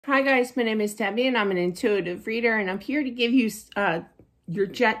Hi guys, my name is Debbie and I'm an intuitive reader, and I'm here to give you your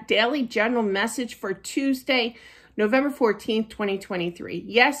daily general message for Tuesday, November 14th, 2023.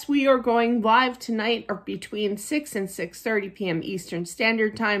 Yes, we are going live tonight or between 6 and 6:30 p.m. Eastern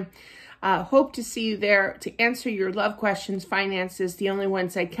Standard Time. Hope to see you there to answer your love questions, finances. The only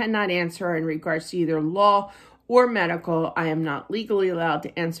ones I cannot answer are in regards to either law or medical. I am not legally allowed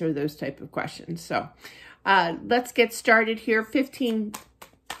to answer those type of questions. So let's get started here.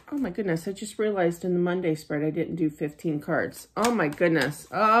 Oh my goodness, I just realized in the Monday spread I didn't do 15 cards. Oh my goodness.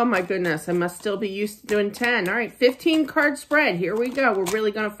 I must still be used to doing 10. All right, 15 card spread. Here we go. We're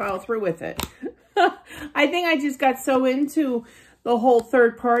really going to follow through with it. I think I just got so into the whole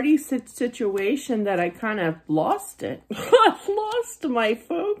third party situation that I kind of lost it. I lost my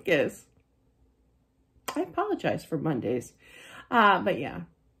focus. I apologize for Mondays. But yeah.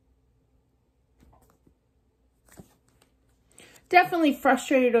 Definitely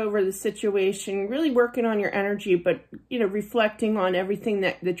frustrated over the situation, really working on your energy, but, you know, reflecting on everything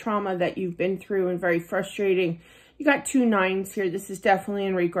the trauma that you've been through, and very frustrating. You got 2 9s here. This is definitely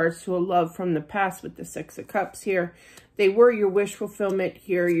in regards to a love from the past with the 6 of Cups here. They were your wish fulfillment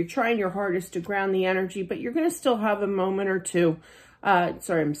here. You're trying your hardest to ground the energy, but you're going to still have a moment or two.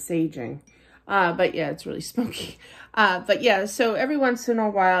 Sorry, I'm saging. But yeah, it's really smoky. But yeah, so every once in a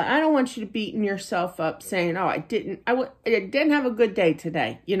while, I don't want you to beating yourself up saying, oh, I didn't have a good day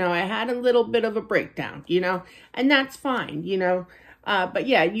today. You know, I had a little bit of a breakdown, you know, and that's fine, you know. But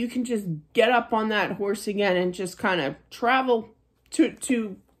yeah, you can just get up on that horse again and just kind of travel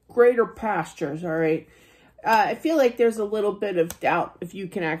to greater pastures. All right. I feel like there's a little bit of doubt if you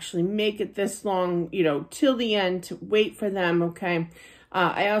can actually make it this long, you know, till the end, to wait for them. Okay.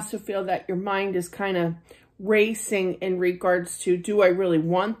 I also feel that your mind is kind of racing in regards to, do I really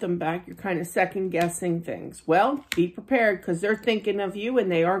want them back? You're kind of second guessing things. Well, be prepared, because they're thinking of you and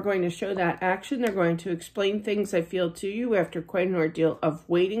they are going to show that action. They're going to explain things, I feel, to you after quite an ordeal of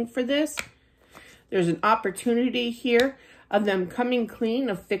waiting for this. There's an opportunity here of them coming clean,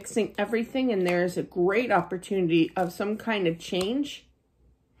 of fixing everything. And there's a great opportunity of some kind of change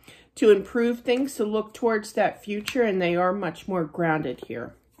to improve things, to look towards that future. And they are much more grounded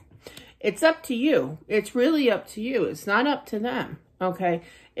here. It's up to you. It's really up to you. It's not up to them, okay?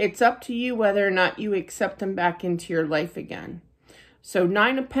 It's up to you whether or not you accept them back into your life again. So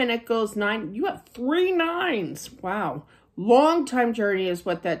 9 of Pentacles, 9, you have 3 9s. Wow. Long time journey is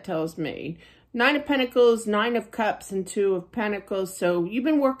what that tells me. 9 of Pentacles, 9 of Cups, and 2 of Pentacles. So you've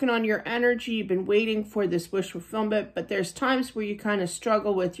been working on your energy. You've been waiting for this wish fulfillment, but there's times where you kind of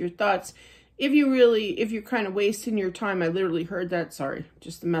struggle with your thoughts. If you're kind of wasting your time, I literally heard that, sorry,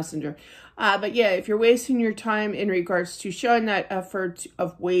 just the messenger. But yeah, if you're wasting your time in regards to showing that effort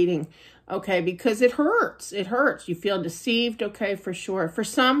of waiting, okay, because it hurts. It hurts. You feel deceived, okay, for sure. For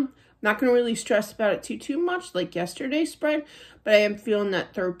some, I'm not going to really stress about it too much like yesterday's spread, but I am feeling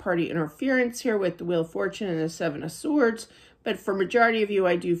that third-party interference here with the Wheel of Fortune and the 7 of Swords. But for majority of you,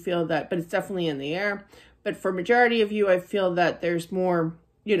 I do feel that, but it's definitely in the air. But for majority of you, I feel that there's more,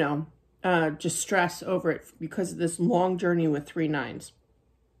 you know, just stress over it because of this long journey with 3 9s.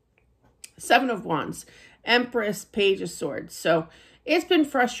 7 of Wands, Empress, Page of Swords. So it's been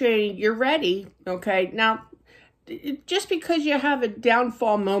frustrating. You're ready. Okay. Now, just because you have a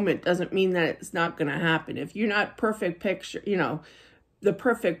downfall moment doesn't mean that it's not going to happen. If you're not perfect picture, you know, the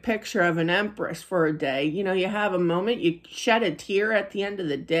perfect picture of an Empress for a day, you know, you have a moment, you shed a tear at the end of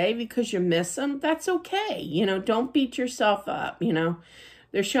the day because you miss them. That's okay. You know, don't beat yourself up, you know.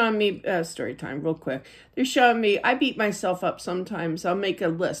 They're showing me, story time real quick. They're showing me, I beat myself up sometimes. I'll make a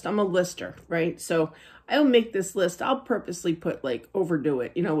list. I'm a lister, right? So I'll make this list. I'll purposely put like overdo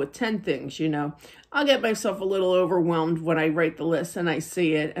it, you know, with 10 things, you know. I'll get myself a little overwhelmed when I write the list and I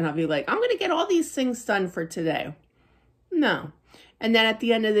see it. And I'll be like, I'm going to get all these things done for today. No. And then at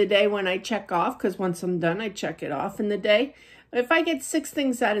the end of the day, when I check off, because once I'm done, I check it off in the day. If I get 6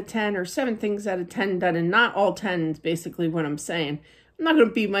 things out of 10 or 7 things out of 10 done, and not all 10 is basically what I'm saying, I'm not going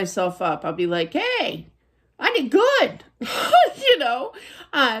to beat myself up. I'll be like, hey, I did good. You know,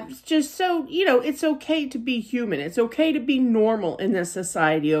 it's just so, you know, it's okay to be human. It's okay to be normal in this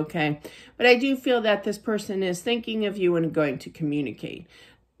society, okay? But I do feel that this person is thinking of you and going to communicate.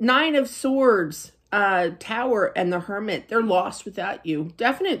 9 of Swords, Tower, and the Hermit, they're lost without you.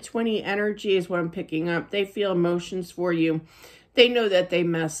 Definite 20 energy is what I'm picking up. They feel emotions for you. They know that they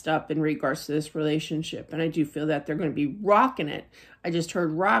messed up in regards to this relationship. And I do feel that they're going to be rocking it. I just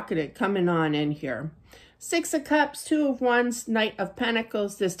heard rocking it coming on in here. 6 of Cups, 2 of Wands, Knight of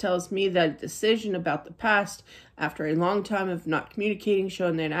Pentacles. This tells me that a decision about the past after a long time of not communicating,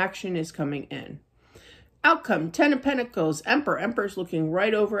 showing that action is coming in. Outcome, 10 of Pentacles, Emperor. Emperor's looking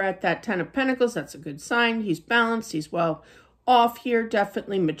right over at that 10 of Pentacles. That's a good sign. He's balanced. He's well off here.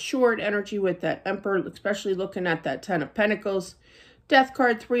 Definitely matured energy with that Emperor, especially looking at that 10 of Pentacles. Death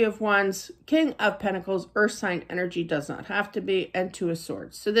card, 3 of Wands, King of Pentacles, Earth sign energy does not have to be, and 2 of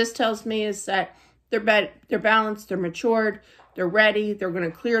Swords. So this tells me is that they're balanced, they're matured, they're ready, they're going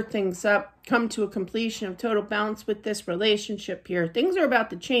to clear things up, come to a completion of total balance with this relationship here. Things are about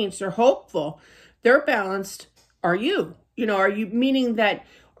to change. They're hopeful. They're balanced. Are you? You know, are you, meaning that,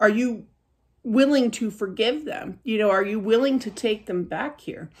 are you willing to forgive them? You know, are you willing to take them back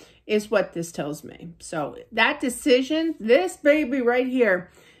here is what this tells me. So that decision, this baby right here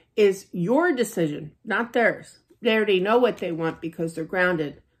is your decision, not theirs. They already know what they want because they're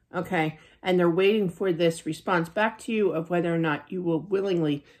grounded, okay? And they're waiting for this response back to you of whether or not you will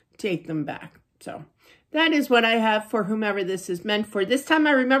willingly take them back. So that is what I have for whomever this is meant for. This time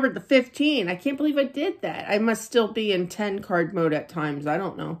I remembered the 15. I can't believe I did that. I must still be in 10 card mode at times. I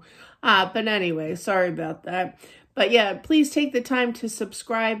don't know. But anyway, sorry about that. But yeah, please take the time to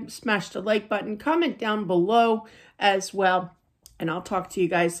subscribe, smash the like button, comment down below as well. And I'll talk to you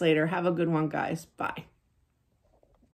guys later. Have a good one, guys. Bye.